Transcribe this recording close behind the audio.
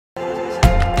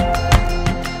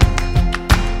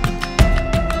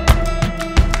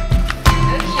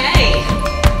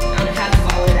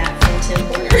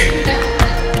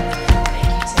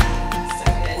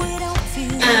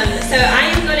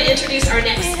introduce our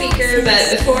next speaker,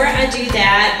 but before I do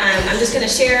that, I'm just going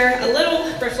to share a little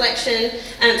reflection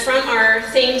from our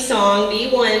theme song, Be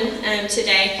One,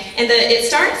 today. And it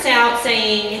starts out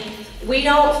saying, we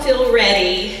don't feel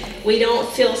ready, we don't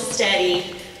feel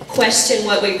steady, question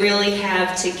what we really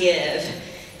have to give.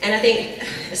 And I think,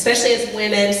 especially as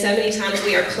women, so many times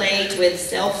we are plagued with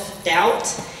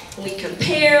self-doubt. And we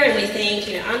compare and we think,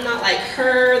 you know, I'm not like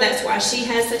her, that's why she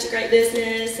has such a great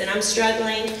business and I'm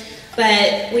struggling.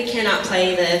 But we cannot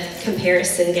play the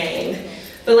comparison game.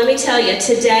 But let me tell you,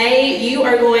 today you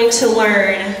are going to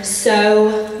learn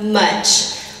so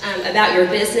much about your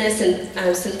business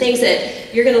and some things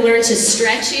that you're going to learn to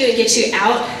stretch you and get you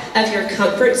out of your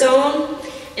comfort zone.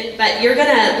 But you're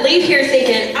going to leave here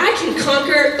thinking, I can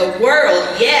conquer the world,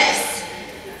 yes.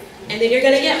 And then you're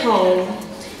going to get home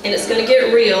and it's going to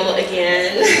get real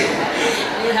again.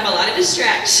 You're going to have a lot of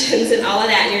distractions and all of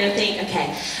that, and you're going to think,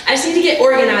 okay, I just need to get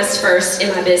organized first in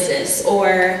my business,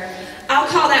 or I'll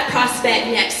call that prospect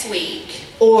next week,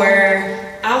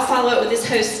 or I'll follow up with this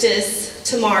hostess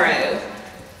tomorrow.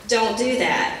 Don't do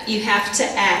that. You have to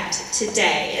act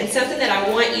today. And something that I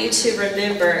want you to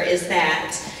remember is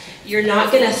that you're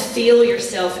not going to feel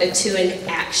yourself into an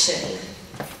action.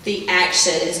 The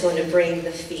action is going to bring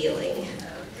the feeling.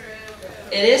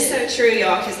 It is so true,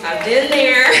 y'all, because I've been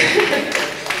there.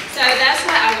 So that's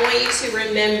why I want you to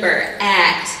remember,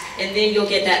 act, and then you'll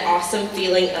get that awesome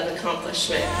feeling of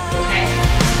accomplishment,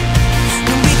 okay?